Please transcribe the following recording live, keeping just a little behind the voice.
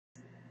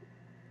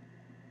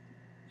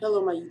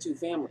Hello, my YouTube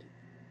family.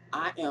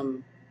 I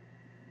am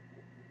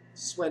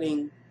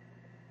sweating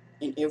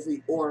in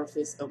every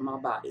orifice of my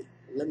body.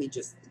 Let me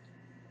just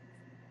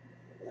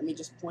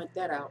point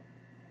that out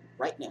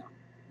right now.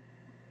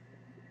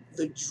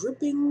 The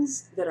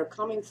drippings that are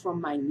coming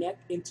from my neck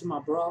into my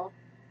bra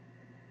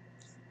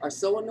are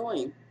so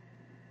annoying.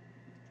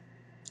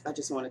 I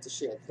just wanted to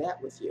share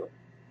that with you.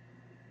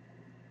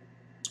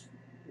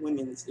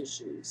 Women's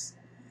issues.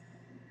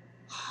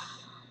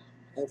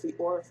 Every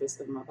orifice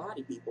of my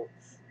body, people.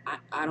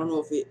 I don't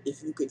know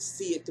if you could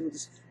see it through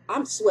this.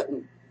 I'm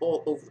sweating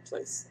all over the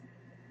place.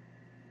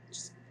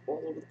 Just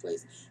all over the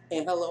place.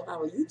 And hello, how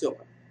are you doing?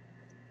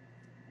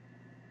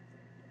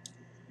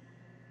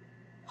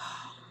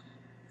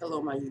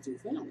 Hello, my YouTube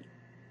family.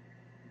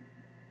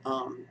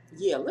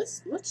 Yeah,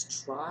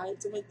 let's try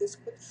to make this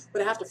quick,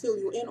 but I have to fill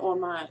you in on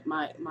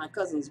my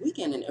cousin's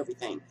weekend and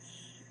everything.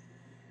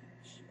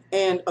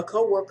 And a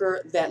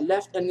coworker that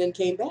left and then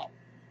came back.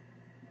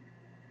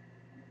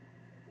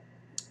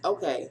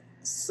 Okay,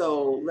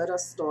 so let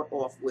us start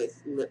off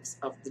with lips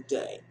of the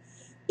day.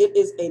 It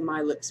is a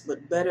My Lips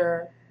But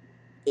Better.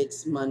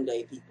 It's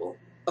Monday, people.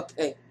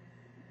 Okay.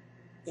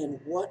 And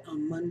what a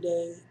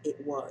Monday it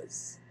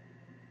was.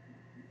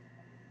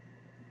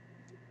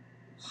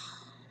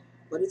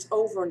 But it's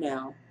over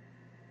now.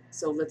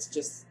 So let's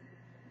just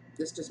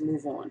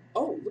move on.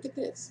 Oh, look at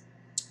this.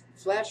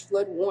 Flash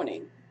flood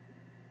warning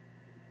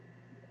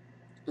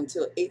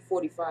until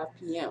 8:45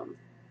 p.m.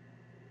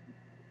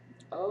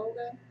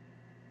 Okay.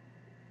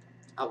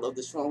 I love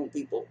this phone,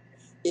 people.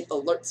 It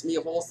alerts me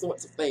of all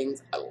sorts of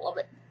things. I love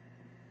it.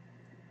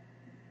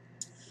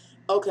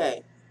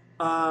 Okay.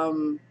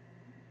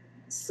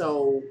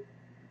 So,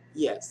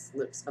 yes,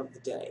 lips of the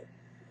day.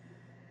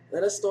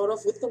 Let us start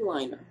off with the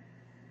liner.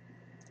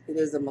 It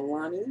is a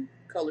Milani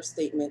Color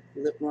Statement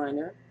lip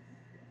liner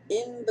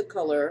in the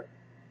color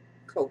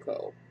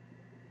Cocoa.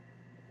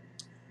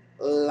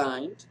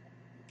 Lined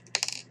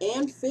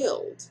and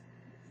filled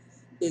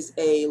is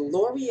a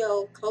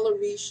L'Oreal Color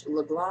Riche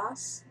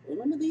LeGloss.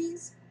 Remember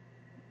these?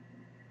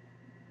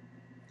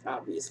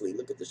 Obviously,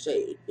 look at the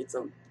shade. It's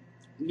a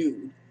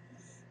nude.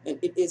 And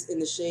it is in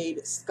the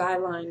shade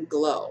Skyline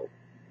Glow.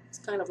 It's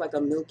kind of like a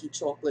milky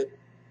chocolate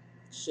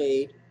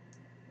shade.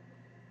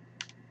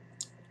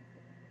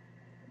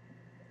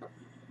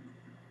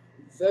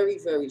 Very,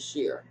 very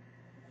sheer.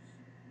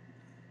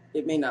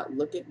 It may not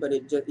look it, but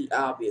it just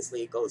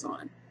obviously it goes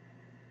on.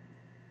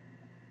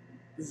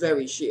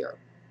 Very sheer.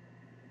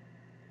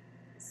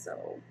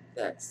 So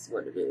that's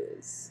what it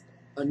is.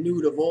 A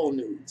nude of all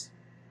nudes.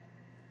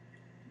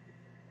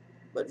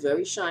 But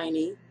very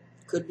shiny.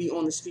 Could be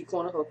on the street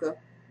corner hooker.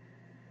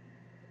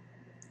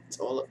 It's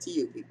all up to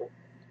you, people.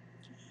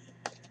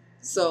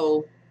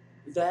 So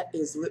that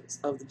is lips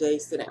of the day.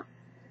 Sit down.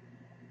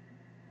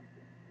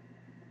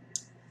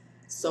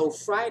 So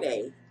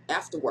Friday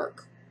after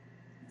work,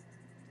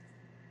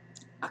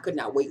 I could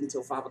not wait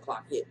until 5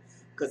 o'clock hit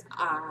because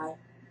I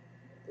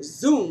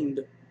zoomed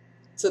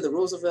to the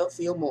Roosevelt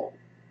Field Mall.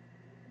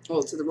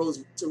 Oh, to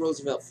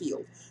Roosevelt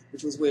Field,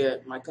 which was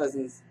where my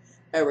cousins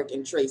Eric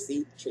and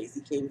Tracy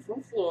came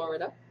from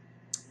Florida,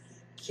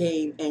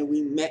 came, and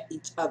we met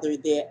each other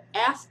there.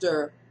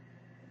 After,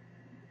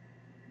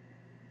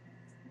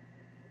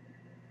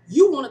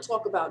 you want to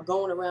talk about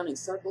going around in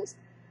circles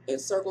and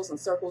circles and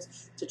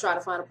circles to try to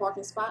find a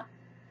parking spot?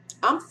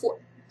 I'm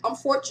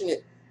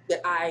fortunate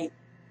that I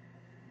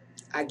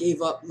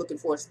gave up looking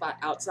for a spot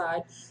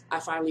outside. I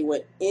finally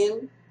went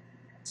in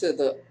to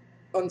the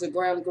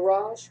underground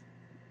garage.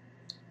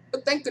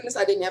 But thank goodness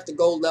I didn't have to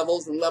go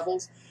levels and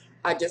levels.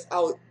 I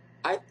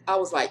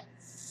was like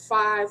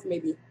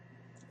maybe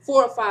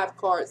 4 or 5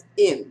 cars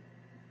in.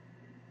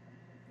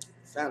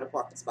 Found a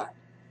parking spot.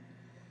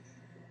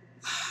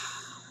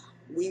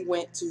 We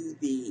went to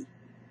the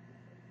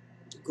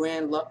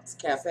Grand Lux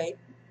Cafe.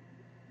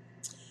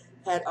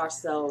 Had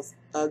ourselves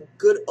a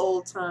good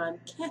old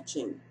time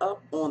catching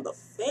up on the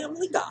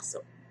family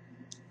gossip.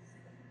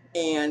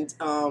 And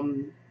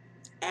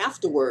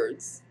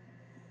afterwards,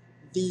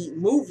 the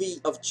movie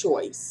of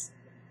choice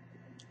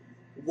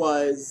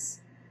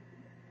was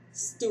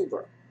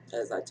Stuber,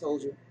 as I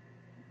told you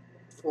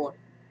before.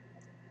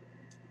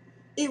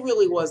 It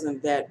really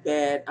wasn't that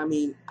bad. I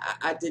mean,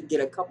 I did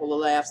get a couple of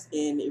laughs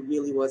in. It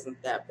really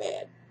wasn't that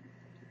bad.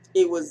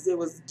 It was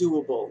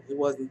doable. It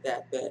wasn't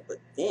that bad. But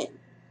then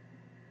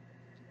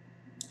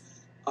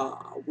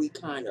we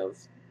kind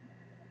of,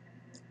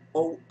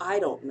 I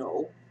don't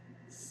know,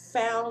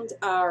 found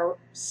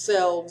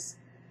ourselves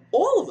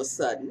all of a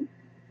sudden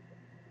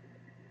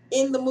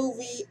in the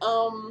movie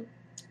The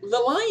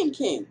Lion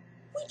King.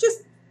 We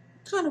just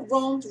kind of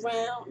roamed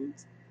around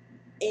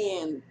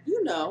and,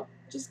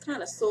 just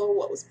kind of saw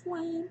what was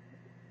playing.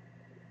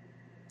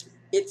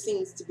 That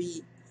seems to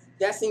be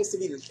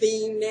the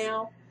theme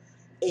now.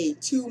 A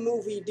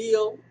 2-movie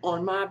deal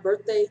on my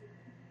birthday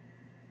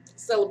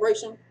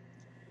celebration.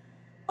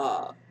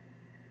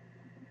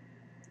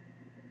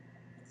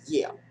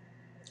 Yeah.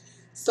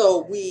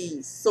 So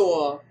we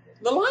saw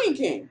The Lion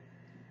King,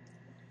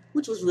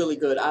 which was really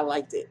good. I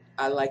liked it.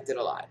 I liked it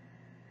a lot.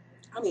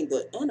 I mean,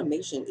 the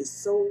animation is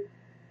so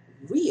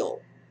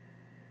real.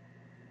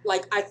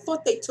 Like, I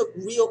thought they took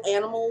real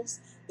animals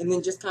and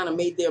then just kind of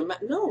made their...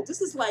 No,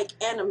 this is like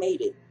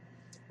animated,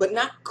 but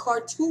not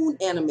cartoon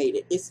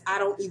animated. It's, I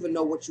don't even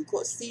know what you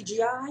call it.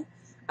 CGI?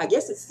 I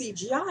guess it's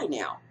CGI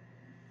now.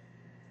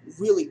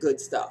 Really good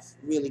stuff.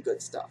 Really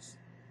good stuff.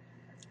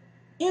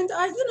 And,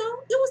 you know,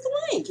 it was The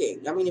Lion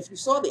King. I mean, if you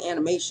saw the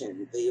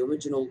animation, the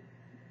original,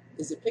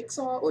 is it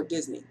Pixar or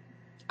Disney?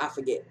 I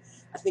forget.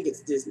 I think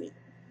it's Disney.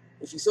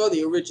 If you saw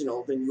the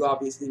original, then you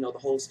obviously know the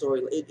whole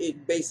story.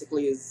 It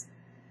basically is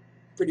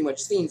pretty much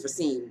scene for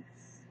scene,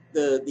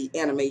 the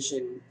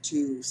animation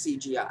to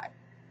CGI.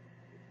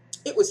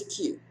 It was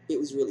cute. It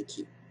was really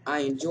cute. I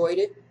enjoyed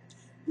it.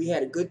 We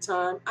had a good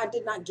time. I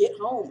did not get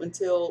home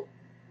until,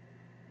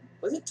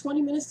 was it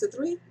 20 minutes to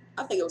 3?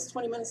 I think it was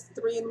 20 minutes to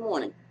 3 in the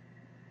morning.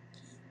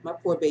 My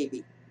poor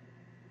baby.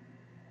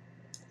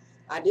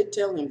 I did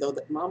tell him, though,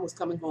 that Mom was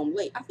coming home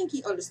late. I think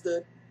he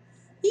understood.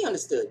 He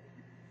understood.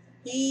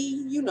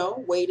 He, you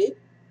know, waited.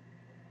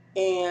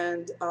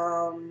 And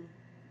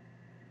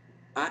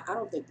I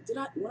don't think,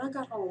 when I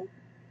got home,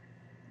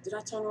 did I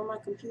turn on my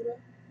computer?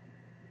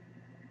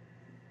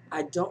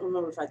 I don't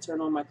remember if I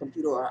turned on my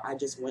computer or I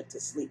just went to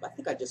sleep. I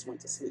think I just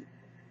went to sleep.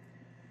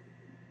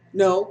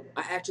 No,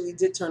 I actually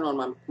did turn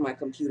on my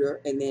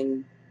computer, and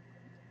then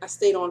I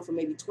stayed on for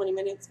maybe 20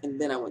 minutes, and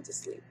then I went to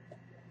sleep.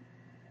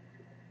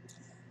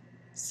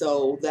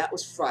 So that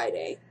was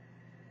Friday.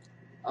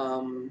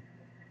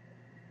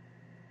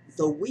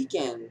 The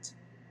weekend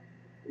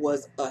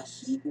was a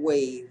heat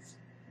wave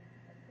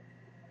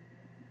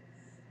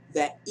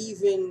that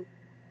even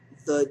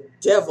the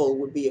devil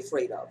would be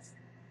afraid of.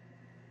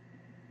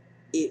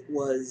 It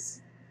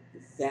was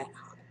that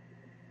hot.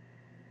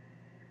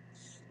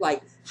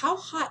 Like, how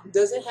hot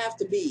does it have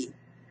to be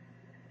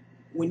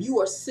when you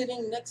are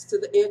sitting next to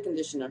the air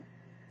conditioner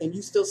and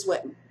you still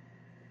sweating?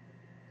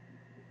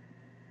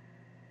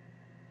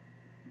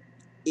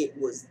 It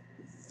was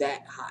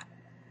that hot.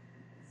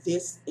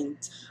 This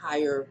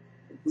entire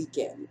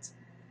weekend.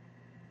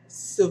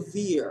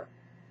 Severe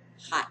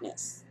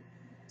hotness.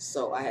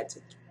 So I had to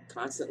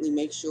constantly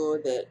make sure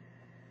that,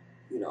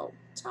 you know,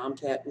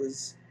 Tomcat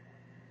was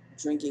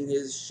drinking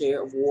his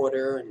share of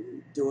water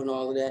and doing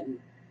all of that, and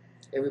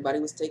everybody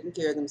was taking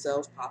care of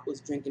themselves. Pop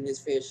was drinking his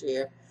fair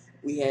share.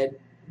 We had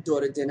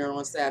daughter dinner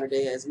on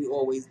Saturday, as we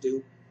always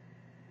do.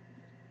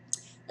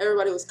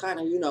 Everybody was kind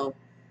of, you know,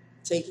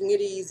 taking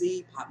it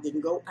easy. Pop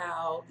didn't go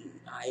out.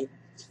 And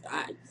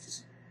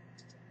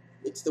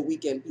it's the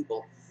weekend,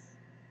 people.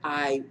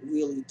 I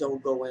really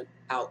don't go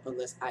out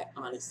unless I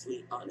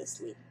honestly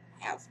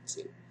have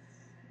to.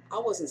 I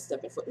wasn't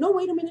stepping foot. No,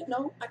 wait a minute.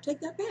 No, I take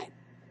that back.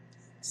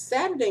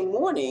 Saturday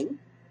morning,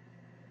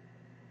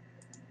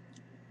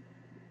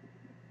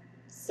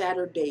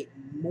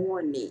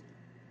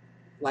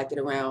 like at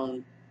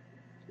around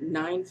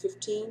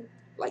 9:15,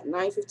 like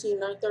 9:15,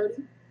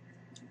 9:30,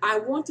 I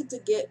wanted to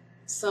get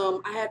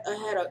some. I had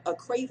a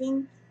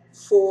craving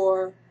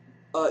for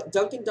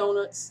Dunkin'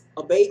 Donuts,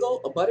 a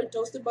bagel, a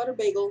toasted butter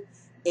bagel,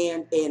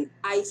 and an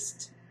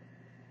iced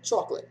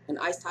chocolate, an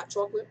iced hot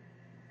chocolate.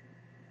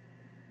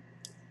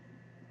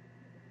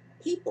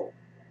 People,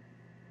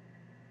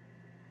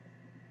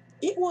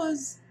 it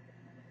was,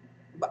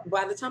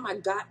 by the time I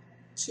got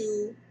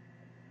to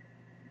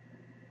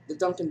the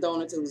Dunkin'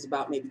 Donuts, it was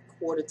about maybe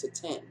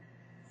 9:45.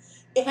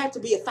 It had to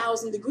be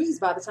 1,000 degrees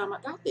by the time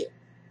I got there.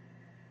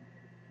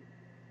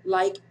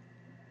 Like,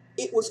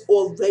 it was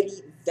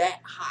already that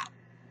hot.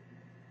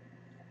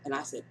 And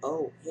I said,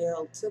 oh,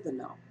 hell to the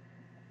no.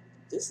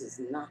 This is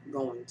not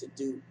going to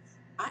do,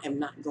 I am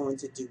not going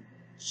to do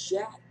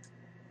jack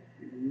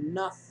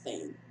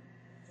nothing.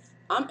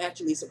 I'm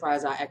actually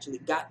surprised I actually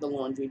got the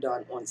laundry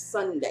done on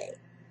Sunday,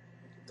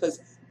 because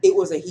it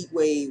was a heat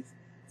wave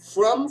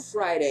from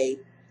Friday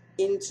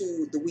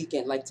into the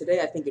weekend. Like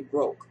today, I think it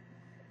broke,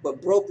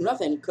 but broke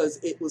nothing because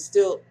it was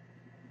still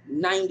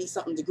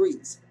 90-something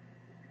degrees.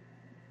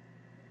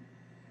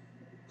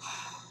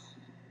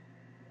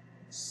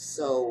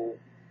 So,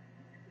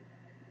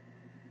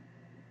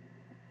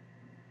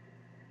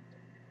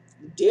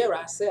 dare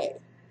I say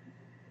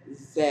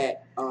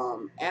that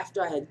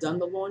after I had done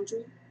the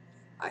laundry,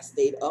 I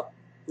stayed up,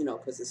 you know,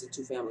 because it's a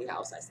two-family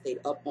house. I stayed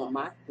up on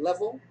my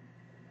level.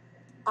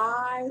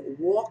 I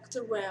walked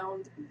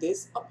around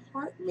this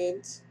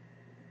apartment,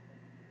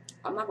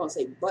 I'm not going to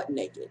say butt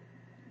naked,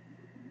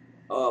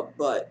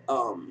 but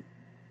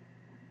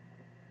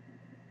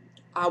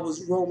I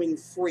was roaming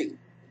free.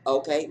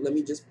 Okay, let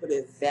me just put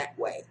it that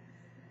way.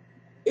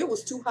 It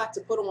was too hot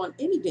to put on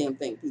any damn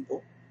thing,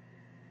 people.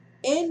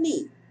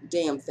 Any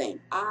damn thing.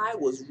 I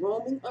was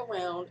roaming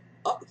around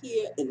up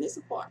here in this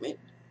apartment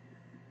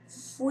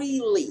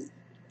freely.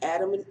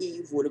 Adam and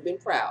Eve would have been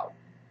proud.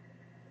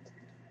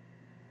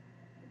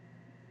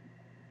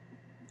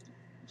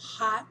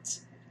 Hot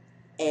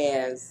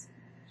as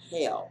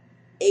hell.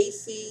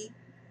 AC,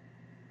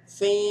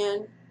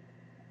 fan,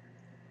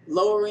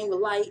 lowering the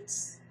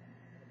lights,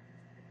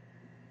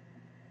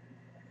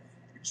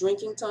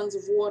 drinking tons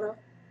of water.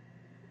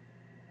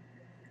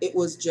 It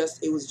was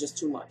just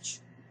too much.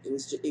 It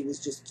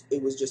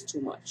was just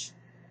too much.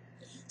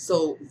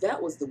 So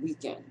that was the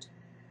weekend.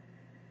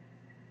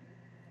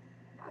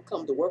 I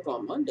come to work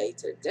on Monday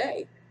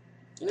today,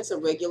 and it's a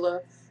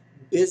regular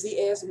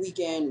busy ass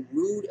weekend,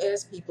 rude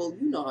ass people.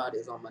 You know how it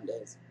is on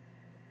Mondays.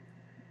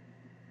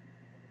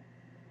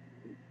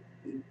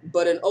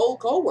 But an old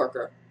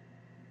coworker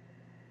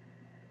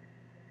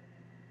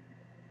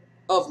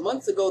of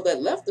months ago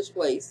that left this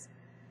place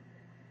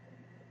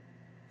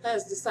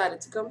has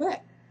decided to come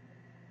back.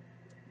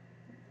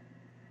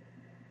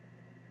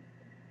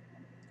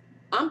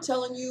 I'm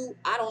telling you,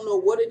 I don't know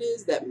what it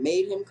is that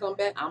made him come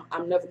back.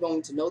 I'm never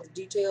going to know the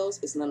details.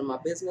 It's none of my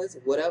business,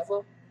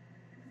 whatever.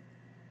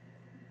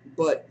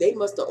 But they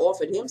must have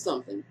offered him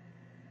something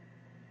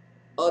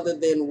other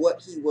than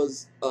what he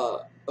was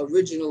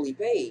originally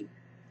paid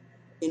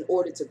in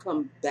order to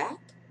come back.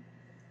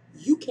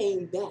 You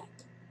came back.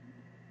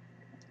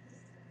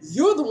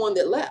 You're the one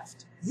that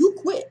left. You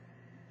quit.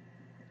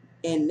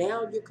 And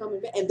now you're coming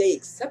back. And they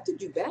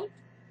accepted you back?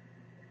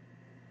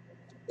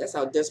 That's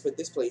how desperate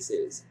this place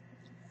is.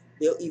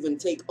 They'll even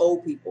take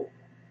old people.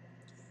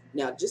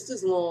 Now, just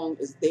as long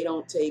as they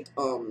don't take,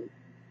 what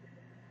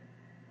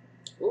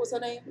was her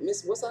name?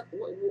 Miss, what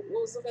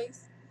was her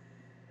face?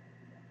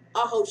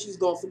 I hope she's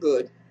gone for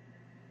good.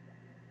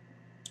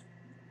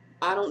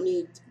 I don't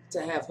need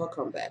to have her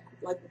come back.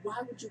 Like, why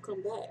would you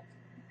come back?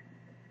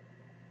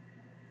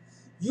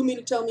 You mean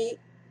to tell me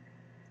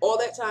all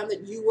that time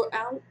that you were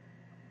out,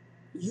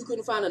 you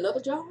couldn't find another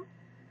job?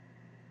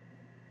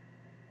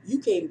 You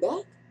came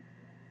back?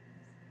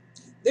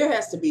 There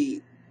has to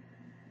be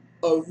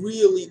a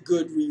really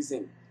good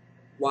reason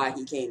why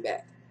he came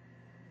back.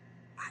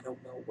 I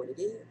don't know what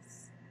it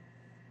is.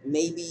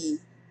 Maybe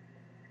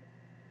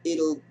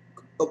it'll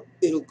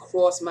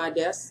cross my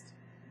desk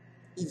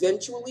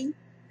eventually.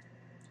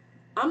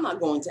 I'm not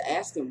going to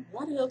ask him,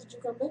 why the hell did you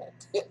come back?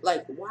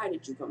 Like, why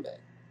did you come back?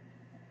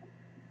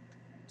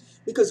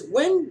 Because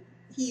when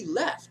he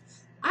left,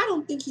 I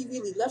don't think he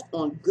really left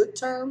on good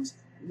terms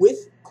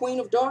with Queen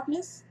of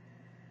Darkness.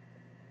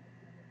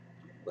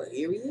 But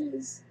here he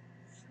is.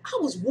 I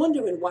was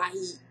wondering why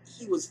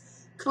he was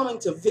coming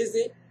to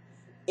visit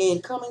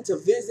and coming to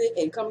visit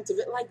and coming to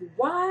visit. Like,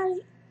 why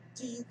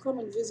do you come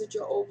and visit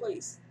your old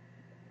place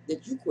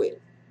that you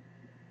quit?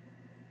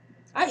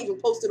 I even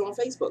posted on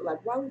Facebook,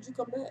 like, why would you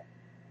come back?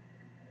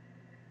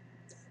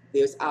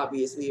 There's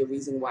obviously a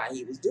reason why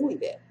he was doing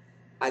that.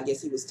 I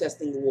guess he was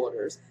testing the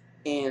waters.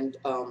 And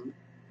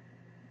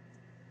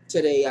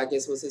today, I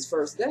guess, was his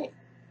first day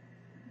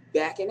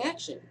back in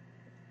action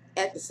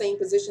at the same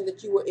position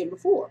that you were in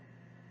before.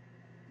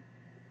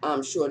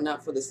 I'm sure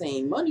not for the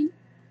same money,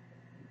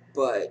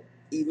 but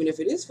even if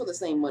it is for the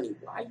same money,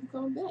 why are you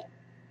coming back?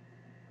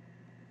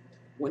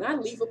 When I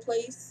leave a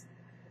place,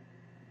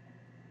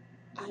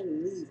 I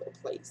leave a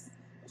place.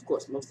 Of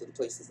course, most of the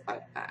places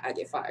I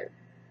get fired.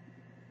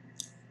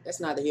 That's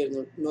neither here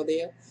nor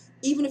there.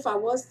 Even if I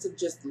was to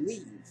just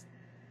leave,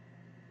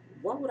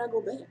 why would I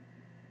go back?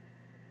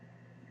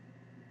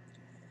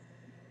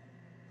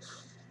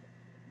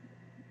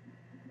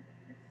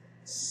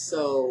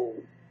 So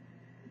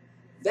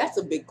that's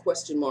a big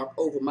question mark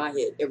over my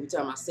head every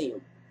time I see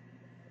him.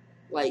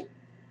 Like,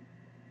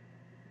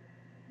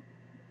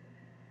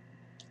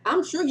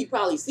 I'm sure he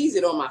probably sees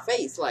it on my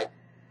face. Like,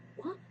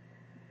 what?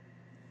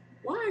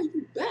 Why are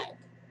you back?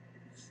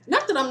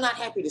 Not that I'm not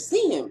happy to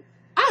see him.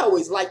 I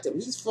always liked him.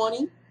 He's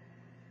funny.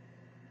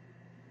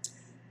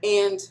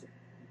 And,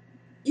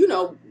 you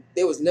know,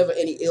 there was never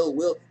any ill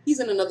will. He's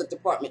in another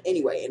department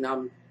anyway, and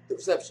I'm the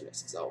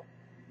receptionist, so.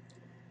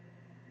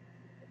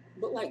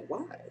 But, like,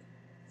 why?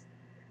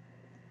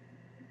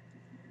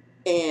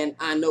 And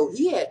I know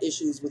he had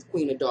issues with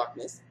Queen of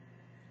Darkness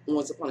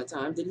once upon a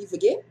time. Did he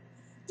forget?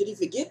 Did he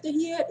forget that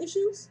he had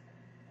issues?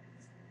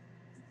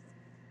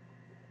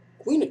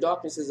 Queen of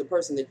Darkness is a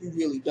person that you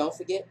really don't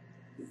forget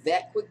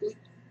that quickly,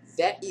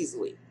 that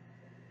easily.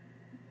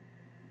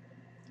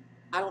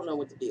 I don't know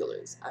what the deal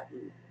is.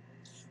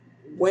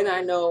 When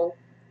I know,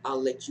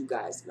 I'll let you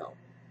guys know,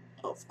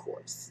 of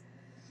course.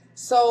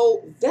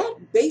 So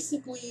that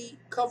basically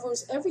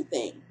covers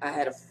everything. I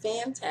had a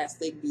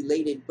fantastic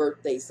belated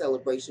birthday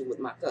celebration with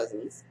my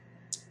cousins.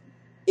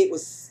 It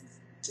was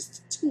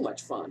just too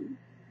much fun.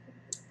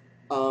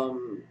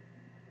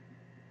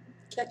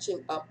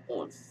 Catching up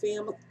on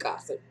family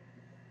gossip.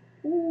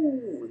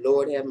 Ooh,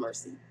 Lord have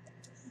mercy.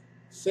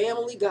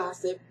 Family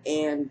gossip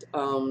and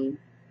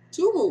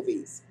 2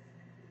 movies.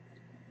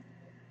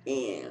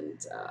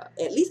 And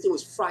at least it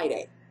was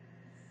Friday.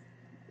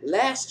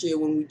 Last year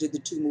when we did the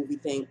 2 movie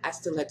thing, I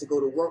still had to go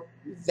to work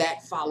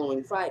that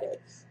following Friday.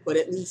 But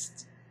at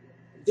least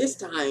this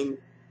time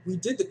we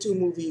did the 2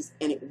 movies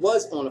and it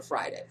was on a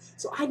Friday.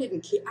 So I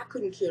didn't care. I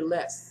couldn't care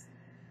less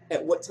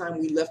at what time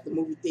we left the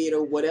movie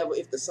theater, whatever.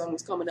 If the sun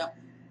was coming up,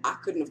 I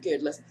couldn't have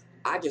cared less.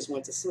 I just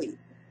went to sleep.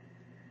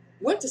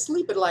 Went to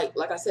sleep at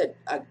like I said,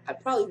 I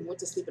probably went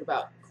to sleep at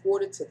about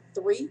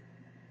 2:45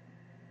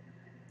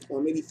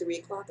 or maybe 3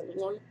 o'clock in the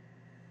morning.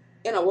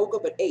 And I woke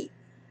up at 8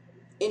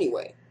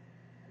 anyway.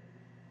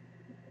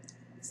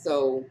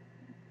 So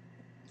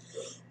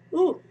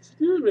Oh,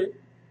 excuse me.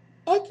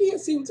 I can't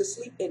seem to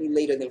sleep any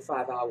later than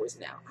 5 hours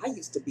now. I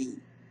used to be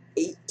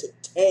 8 to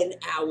 10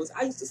 hours.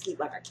 I used to sleep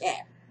like a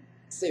cat.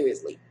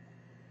 Seriously.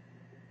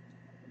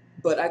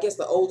 But I guess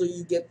the older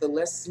you get, the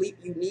less sleep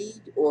you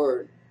need,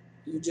 or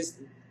you just,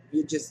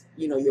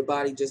 your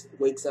body just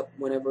wakes up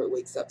whenever it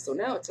wakes up. So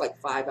now it's like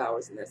 5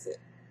 hours and that's it.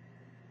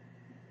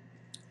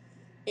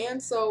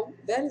 And so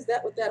that is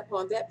that with that.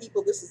 Upon that,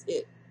 people, this is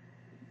it.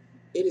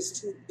 It's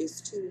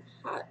too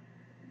hot.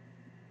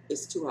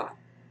 It's too hot.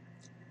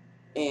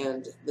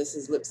 And this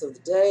is Lips of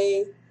the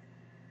Day.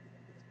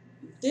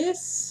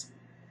 It's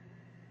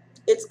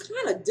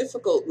kind of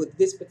difficult with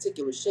this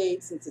particular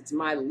shade since it's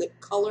my lip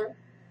color,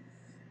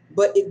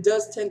 but it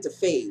does tend to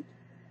fade.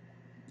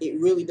 It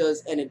really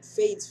does, and it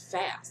fades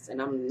fast,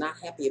 and I'm not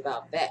happy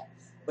about that.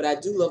 But I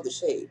do love the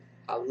shade.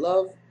 I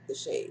love the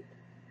shade.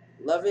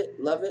 Love it,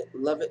 love it,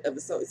 love it ever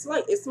so.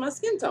 It's my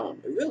skin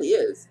tone. It really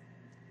is.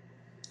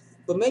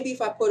 But maybe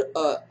if I put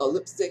a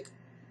lipstick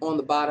on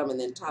the bottom and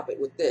then top it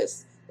with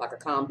this, like a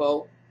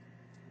combo,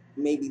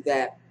 maybe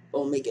that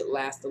will make it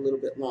last a little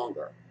bit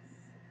longer.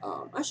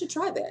 I should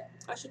try that.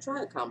 I should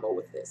try a combo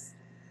with this.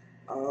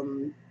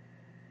 I'll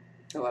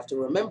have to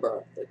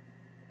remember that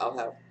I'll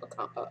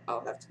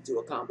have to do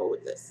a combo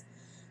with this.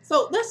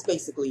 So that's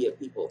basically it,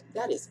 people.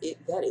 That is it.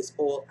 That is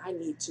all I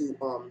need to.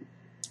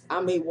 I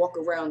may walk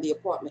around the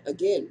apartment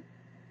again,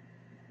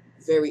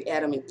 very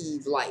Adam and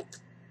Eve like,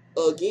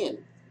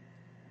 again.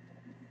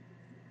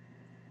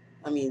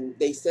 I mean,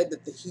 they said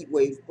that the heat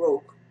wave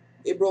broke.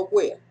 It broke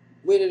where?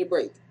 Where did it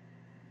break?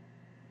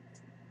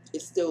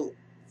 It's still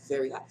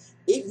very hot.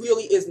 It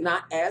really is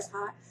not as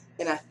hot,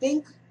 and I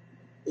think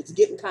it's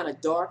getting kind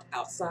of dark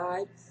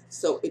outside.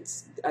 So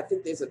I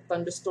think there's a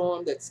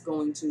thunderstorm that's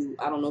going to,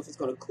 I don't know if it's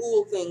going to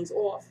cool things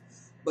off,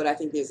 but I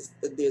think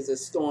there's a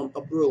storm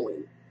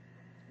brewing.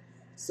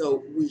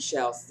 So we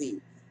shall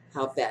see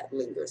how that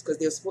lingers, because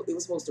it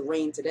was supposed to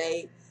rain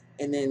today,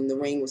 and then the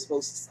rain was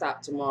supposed to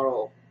stop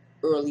tomorrow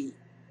early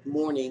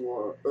morning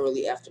or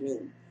early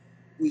afternoon.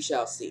 We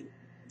shall see.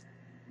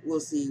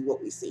 We'll see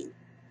what we see.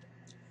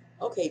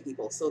 Okay,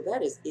 people, so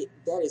that is it.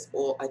 That is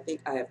all. I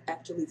think I have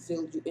actually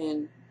filled you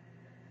in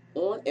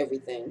on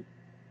everything.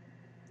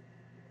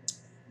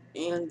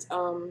 And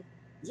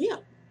yeah,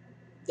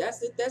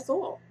 that's it. That's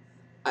all.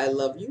 I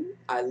love you.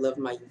 I love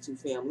my YouTube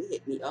family.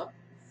 Hit me up.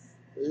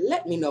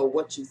 Let me know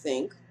what you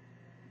think.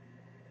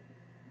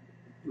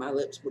 My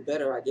lips were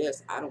better, I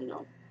guess. I don't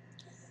know.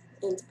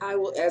 And I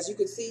will, as you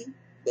can see,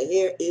 the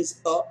hair is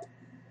up.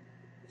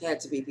 It had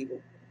to be, people.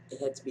 It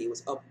had to be. It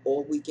was up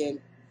all weekend.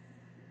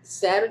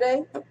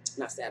 Friday,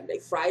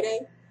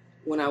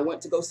 when I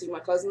went to go see my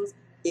cousins,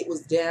 it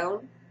was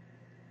down.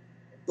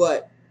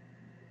 But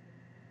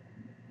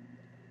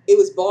it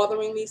was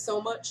bothering me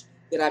so much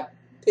that I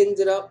pinned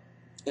it up,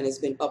 and it's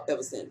been up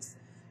ever since.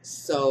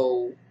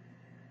 So,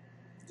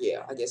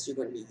 yeah, I guess you're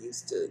going to be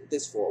used to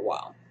this for a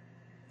while.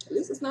 At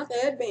least it's not the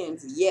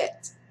headbands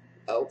yet.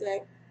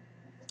 Okay?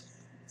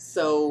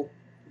 So,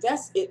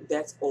 that's it.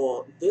 That's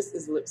all. This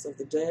is Lips of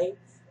the Day.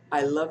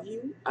 I love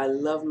you. I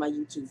love my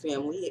YouTube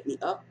family. Hit me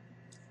up.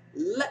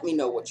 Let me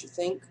know what you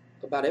think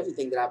about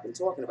everything that I've been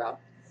talking about.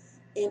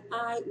 And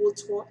I will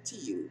talk to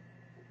you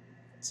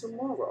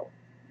tomorrow.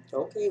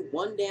 Okay?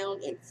 1 down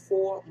and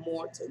 4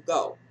 more to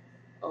go.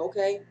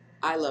 Okay?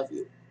 I love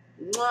you.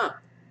 Mwah.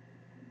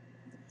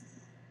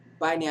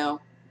 Bye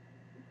now.